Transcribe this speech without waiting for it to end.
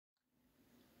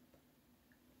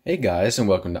Hey guys, and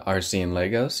welcome to RC and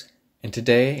Legos, and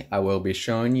today I will be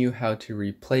showing you how to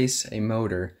replace a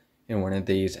motor in one of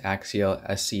these axial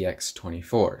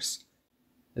SCX24s.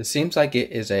 It seems like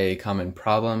it is a common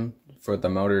problem for the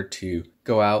motor to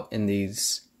go out in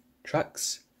these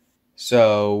trucks,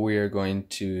 so we are going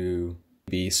to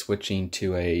be switching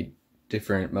to a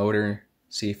different motor,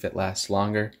 see if it lasts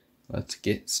longer. Let's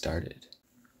get started.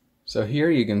 So here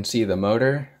you can see the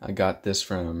motor. I got this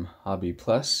from Hobby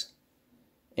Plus.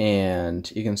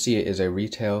 And you can see it is a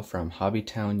retail from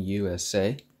Hobbytown,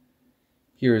 USA.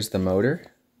 Here is the motor.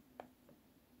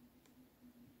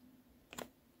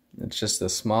 It's just a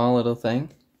small little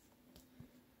thing.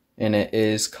 And it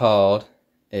is called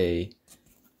a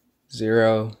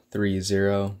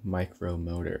 030 micro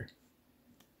motor.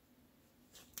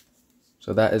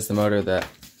 So that is the motor that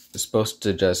is supposed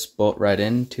to just bolt right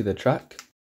into the truck.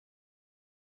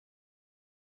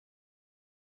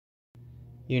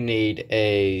 You need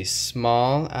a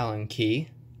small Allen key,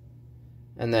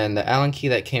 and then the Allen key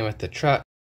that came with the truck.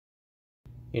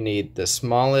 You need the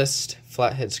smallest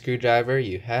flathead screwdriver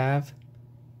you have,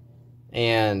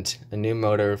 and a new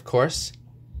motor, of course,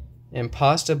 and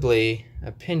possibly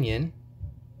a pinion,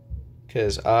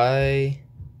 because I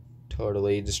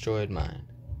totally destroyed mine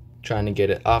trying to get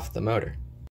it off the motor.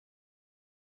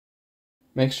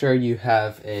 Make sure you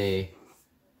have a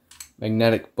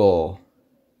magnetic bowl.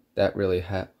 That really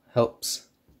helps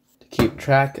to keep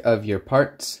track of your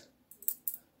parts,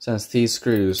 since these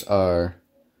screws are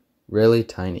really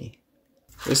tiny.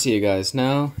 Just so you guys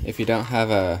know, if you don't have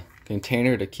a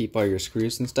container to keep all your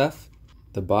screws and stuff,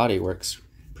 the body works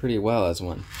pretty well as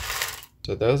one.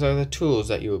 So those are the tools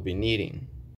that you will be needing.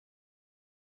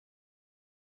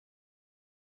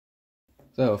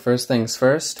 So first things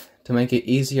first, to make it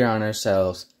easier on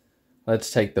ourselves, let's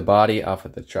take the body off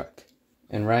of the truck.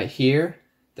 And right here,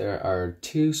 there are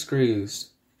two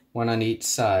screws, one on each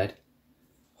side,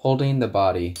 holding the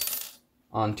body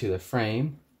onto the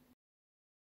frame.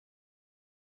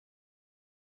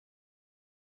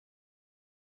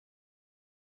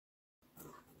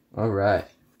 Alright,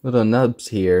 little nubs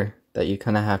here that you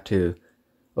kind of have to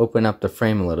open up the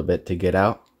frame a little bit to get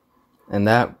out. And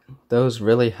those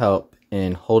really help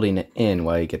in holding it in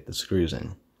while you get the screws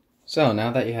in. So now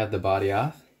that you have the body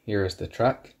off, here is the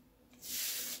truck.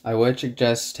 I would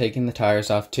suggest taking the tires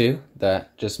off too.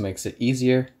 That just makes it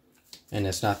easier and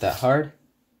it's not that hard.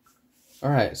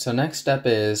 Alright, so next step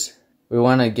is we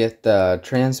want to get the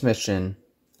transmission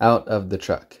out of the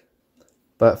truck.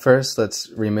 But first let's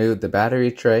remove the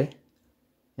battery tray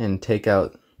and take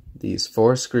out these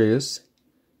 4 screws,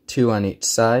 2 on each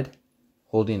side,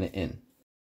 holding it in.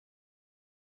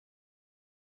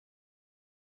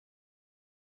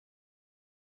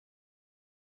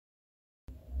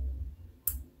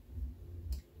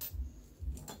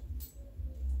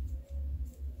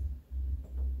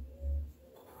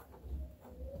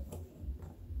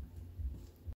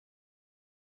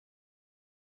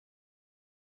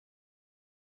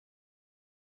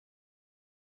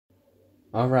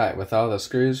 Alright, with all the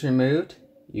screws removed,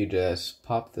 you just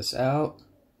pop this out.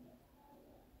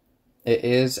 It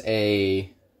is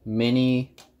a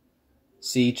mini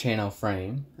C-channel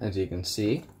frame, as you can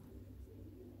see.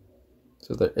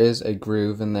 So there is a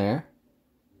groove in there.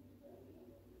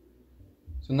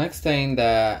 So next thing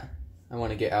that I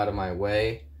want to get out of my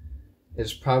way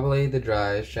is probably the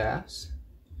drive shafts.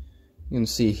 You can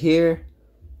see here,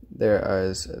 there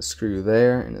is a screw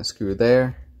there and a screw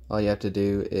there. All you have to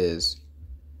do is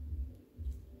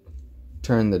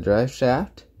turn the drive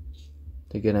shaft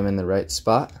to get them in the right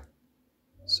spot.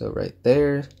 So right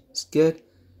there is good.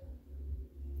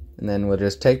 And then we'll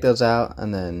just take those out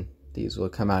and then these will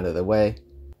come out of the way.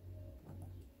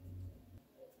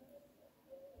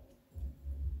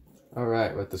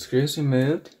 Alright, with the screws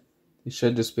removed, you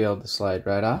should just be able to slide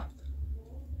right off.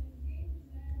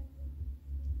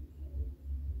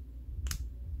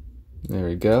 There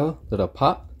we go, little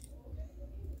pop.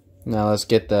 Now let's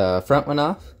get the front one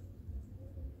off.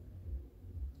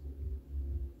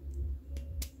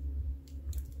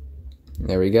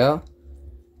 There we go.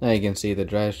 Now you can see the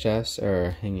drive shafts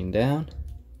are hanging down.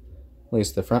 At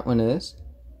least the front one is.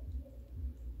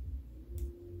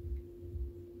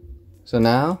 So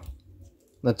now,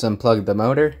 let's unplug the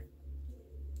motor.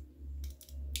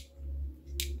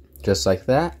 Just like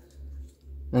that.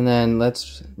 And then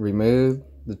let's remove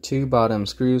the 2 bottom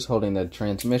screws holding the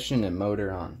transmission and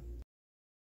motor on.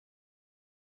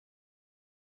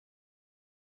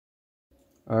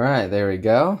 Alright, there we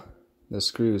go. The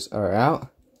screws are out.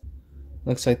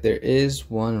 Looks like there is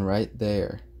one right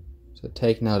there. So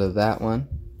take note of that one.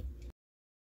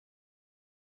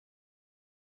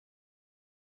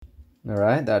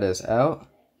 Alright, that is out.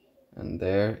 And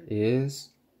there is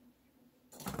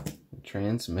the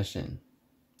transmission.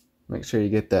 Make sure you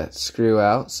get that screw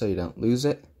out so you don't lose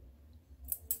it.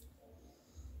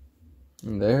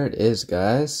 And there it is,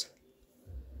 guys.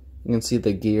 You can see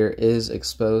the gear is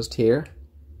exposed here.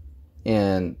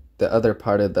 And the other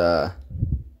part of the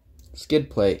skid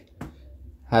plate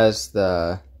has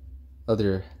the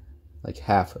other like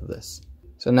half of this.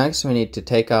 So next we need to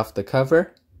take off the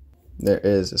cover. There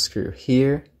is a screw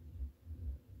here,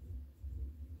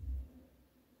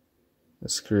 a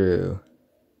screw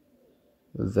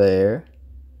there.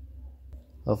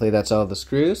 Hopefully that's all the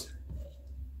screws,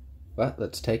 but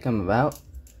let's take them out.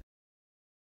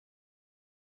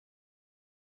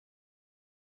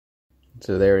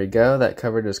 So there we go, that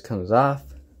cover just comes off,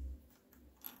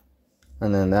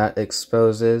 and then that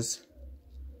exposes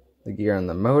the gear on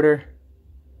the motor,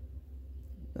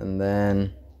 and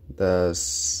then the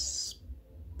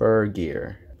spur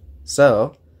gear.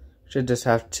 So should just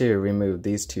have to remove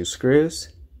these two screws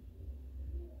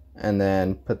and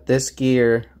then put this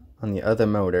gear on the other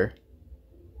motor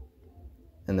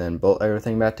and then bolt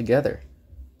everything back together.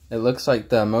 It looks like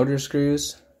the motor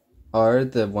screws are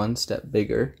the one step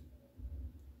bigger,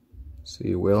 so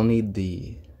you will need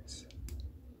these.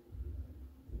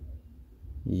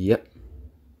 Yep,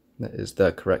 that is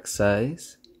the correct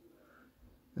size,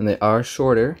 and they are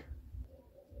shorter.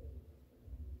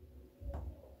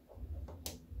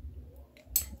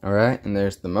 Alright, and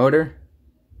there's the motor.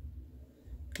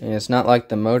 And it's not like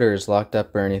the motor is locked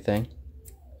up or anything.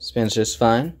 Spins just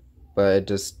fine, but it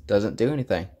just doesn't do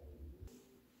anything.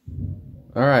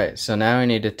 Alright, so now we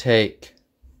need to take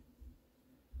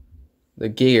the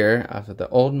gear off of the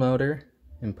old motor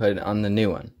and put it on the new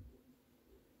one.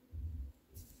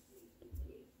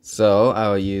 So I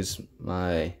will use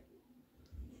my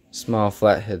small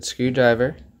flathead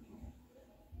screwdriver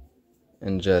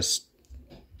and just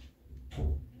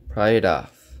pry it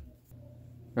off.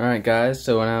 Alright guys,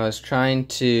 so when I was trying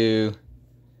to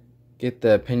get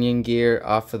the pinion gear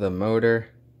off of the motor,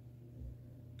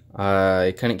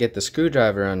 I couldn't get the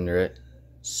screwdriver under it,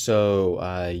 so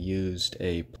I used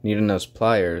a needle nose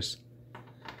pliers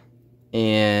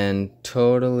and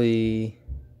totally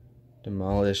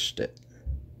demolished it.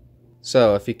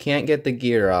 So if you can't get the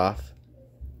gear off,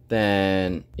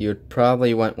 then you'd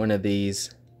probably want one of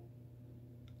these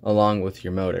along with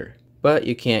your motor. But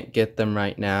you can't get them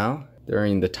right now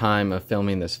during the time of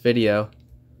filming this video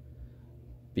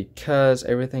because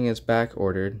everything is back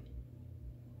ordered.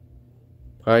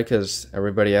 Probably because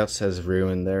everybody else has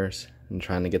ruined theirs and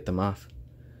trying to get them off.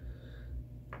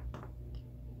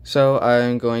 So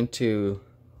I'm going to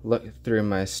look through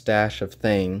my stash of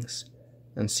things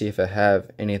and see if I have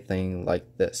anything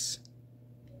like this.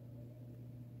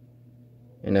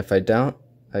 And if I don't,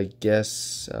 I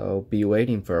guess I'll be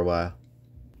waiting for a while.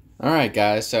 Alright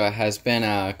guys, so it has been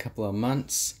a couple of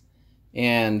months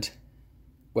and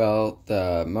well,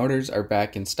 the motors are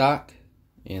back in stock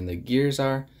and the gears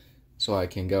are, so I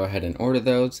can go ahead and order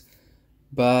those,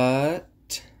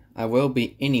 but I will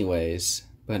be anyways,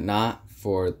 but not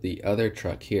for the other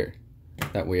truck here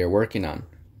that we are working on.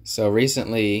 So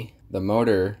recently the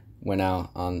motor went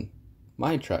out on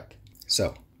my truck,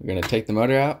 so we're going to take the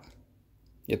motor out,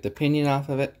 get the pinion off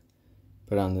of it,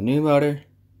 put on the new motor,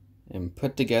 and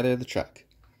put together the truck.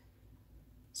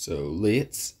 So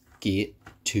let's get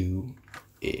to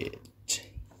it.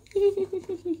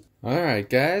 Alright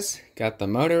guys, got the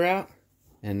motor out,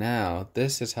 and now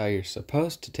this is how you're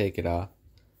supposed to take it off.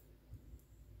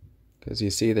 Because you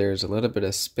see there's a little bit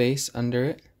of space under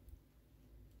it.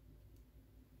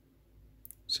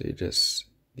 So you just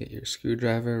get your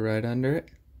screwdriver right under it.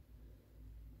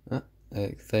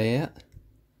 Like that.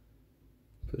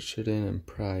 Push it in and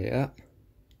pry up.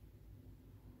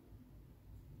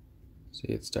 See,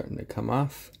 it's starting to come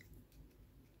off.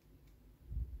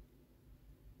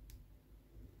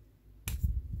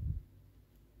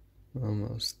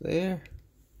 Almost there.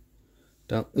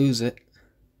 Don't lose it.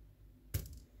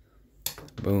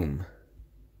 Boom.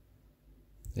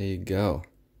 There you go.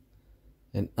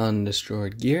 An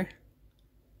undestroyed gear.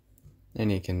 Then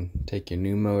you can take your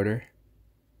new motor,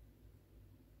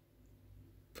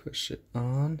 push it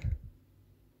on.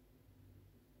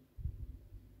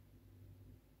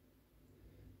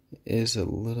 It is a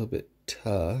little bit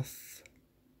tough.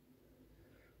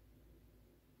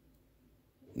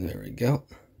 There we go.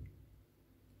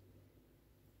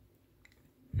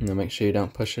 Now make sure you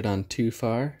don't push it on too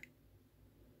far.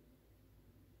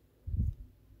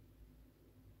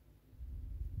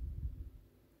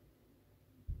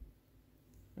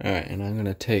 Alright, and I'm going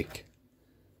to take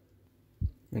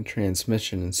my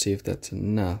transmission and see if that's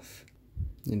enough.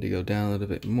 Need to go down a little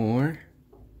bit more.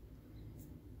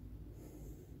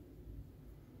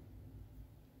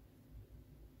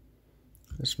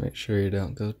 Just make sure you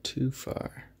don't go too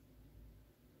far.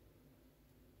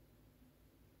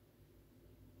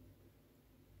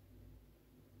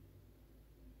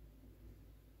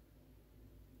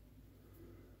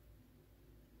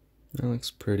 That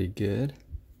looks pretty good.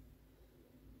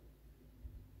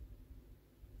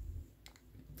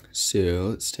 So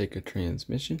let's take a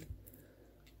transmission,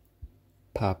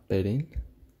 pop it in.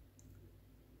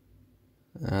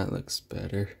 That looks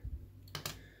better.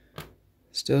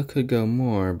 Still could go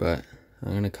more, but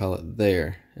I'm gonna call it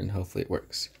there and hopefully it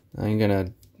works. I'm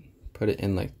gonna put it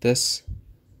in like this,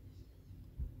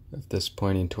 with this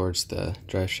pointing towards the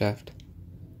drive shaft.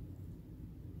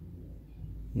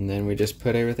 And then we just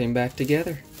put everything back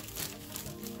together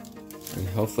and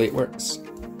hopefully it works.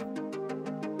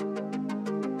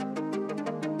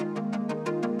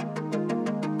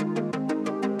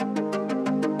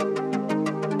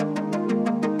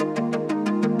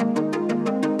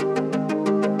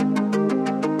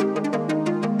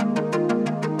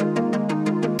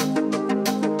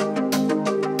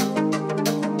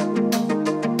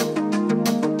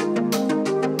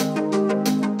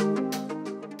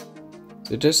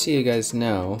 So just so you guys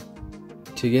know,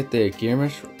 to get the gear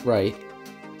mesh right,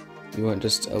 you want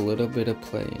just a little bit of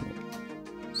play in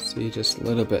it. See, just a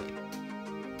little bit.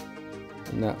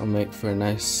 And that will make for a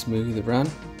nice smooth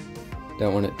run.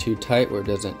 Don't want it too tight where it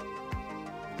doesn't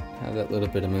have that little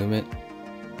bit of movement.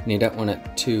 And you don't want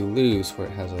it too loose where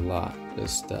it has a lot,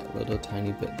 just that little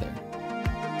tiny bit there.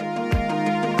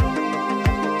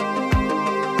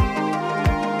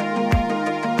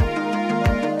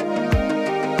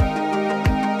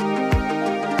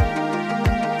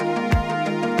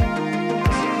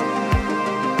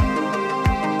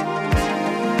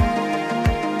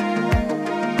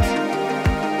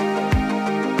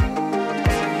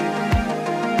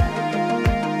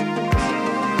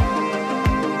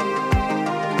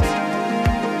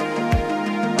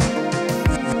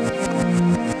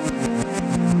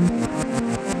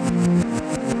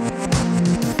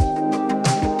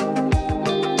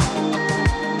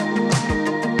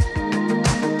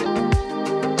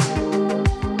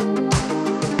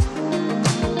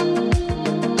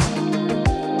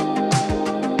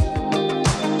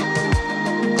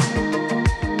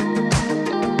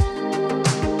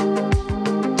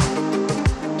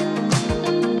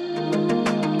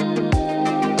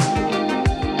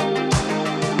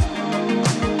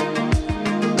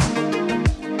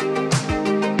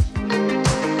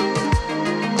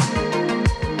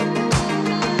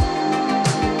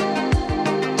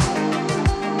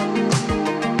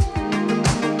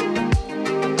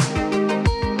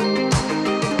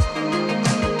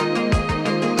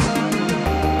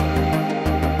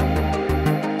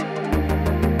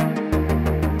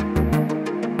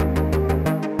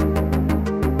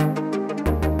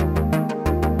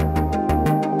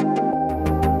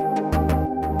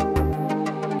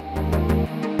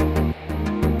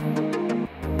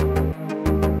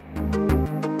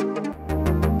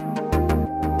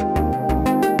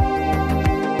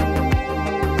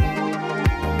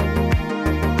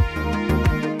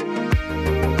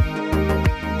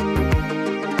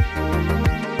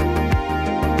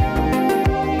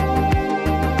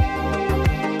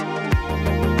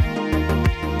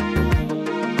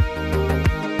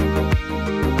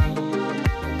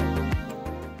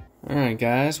 Alright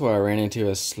guys, well I ran into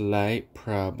a slight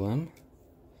problem.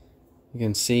 You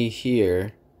can see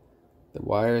here the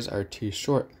wires are too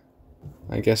short.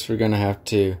 I guess we're gonna have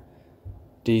to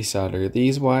desolder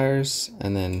these wires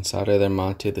and then solder them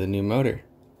onto the new motor,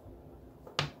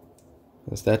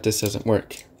 because that just doesn't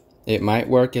work. It might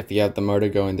work if you have the motor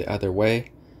going the other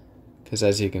way, because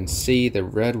as you can see the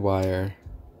red wire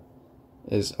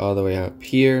is all the way up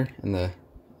here and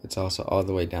it's also all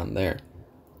the way down there.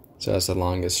 So that's the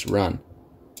longest run.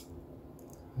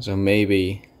 So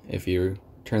maybe if you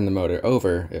turn the motor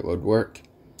over, it would work.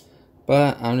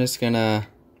 But I'm just gonna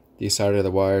desolder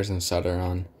the wires and solder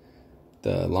on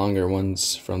the longer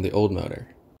ones from the old motor.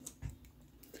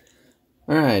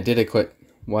 Alright, I did a quick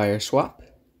wire swap.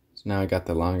 So now I got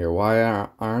the longer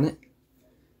wire on it.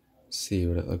 See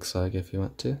what it looks like if you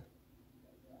want to.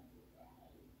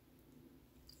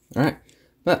 Alright,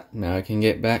 but now I can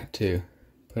get back to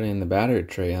putting the battery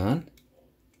tray on.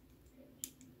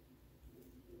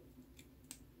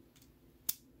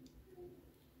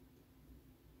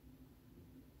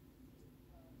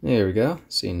 There we go.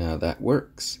 See, now that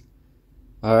works.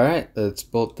 Alright, let's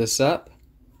bolt this up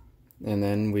and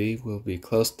then we will be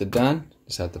close to done.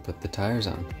 Just have to put the tires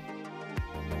on.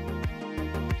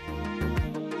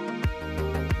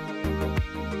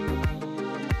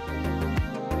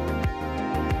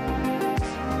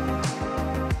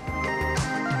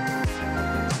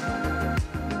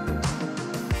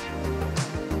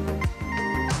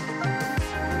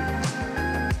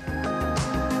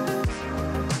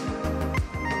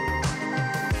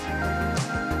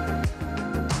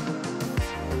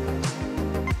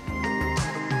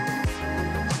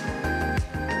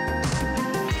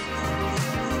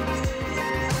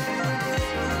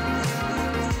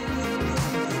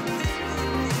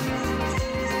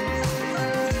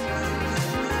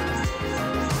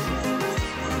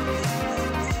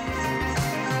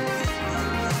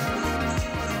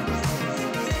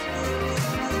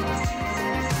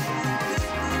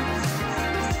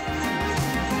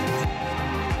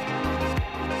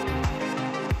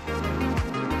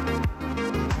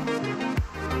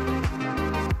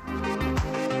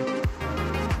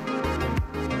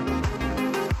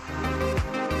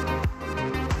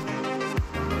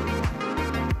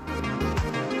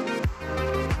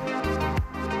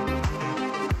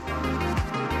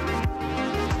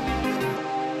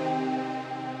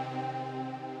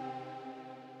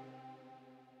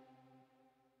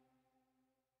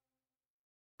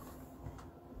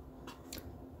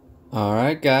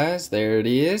 Alright guys, there it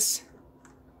is.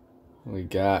 We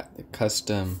got the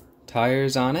custom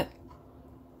tires on it.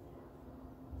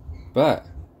 But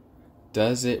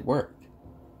does it work?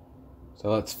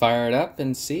 So let's fire it up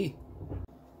and see.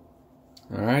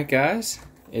 Alright guys,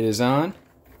 it is on.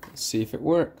 Let's see if it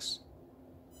works.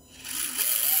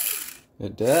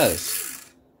 It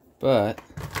does. But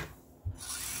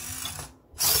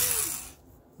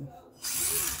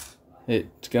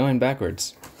it's going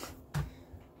backwards.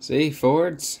 See,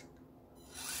 forwards,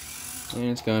 and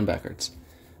it's going backwards.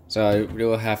 So I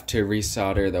will have to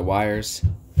resolder the wires.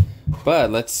 But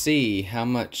let's see how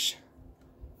much,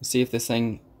 see if this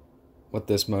thing, what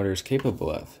this motor is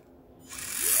capable of.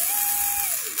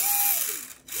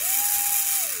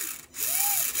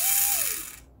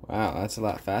 Wow, that's a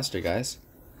lot faster, guys,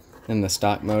 than the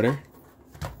stock motor.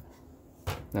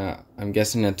 Now, I'm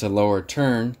guessing it's a lower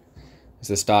turn, as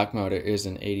the stock motor is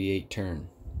an 88 turn.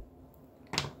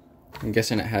 I'm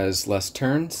guessing it has less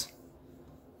turns,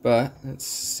 but let's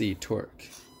see torque.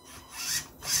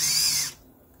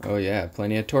 Oh yeah,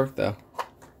 plenty of torque though.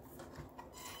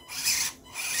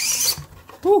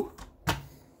 Woo!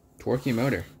 Torquey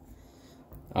motor.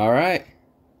 Alright,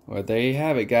 well there you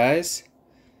have it guys.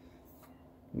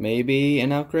 Maybe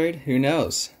an upgrade, who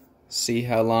knows? See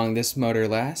how long this motor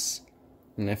lasts,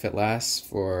 and if it lasts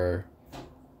for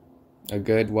a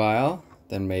good while,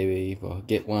 then maybe we'll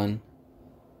get one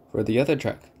for the other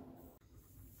truck.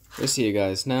 Just so you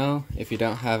guys know, if you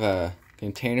don't have a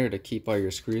container to keep all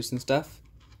your screws and stuff,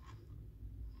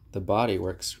 the body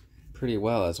works pretty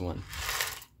well as one.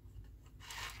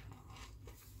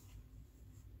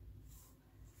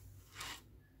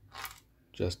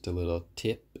 Just a little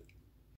tip.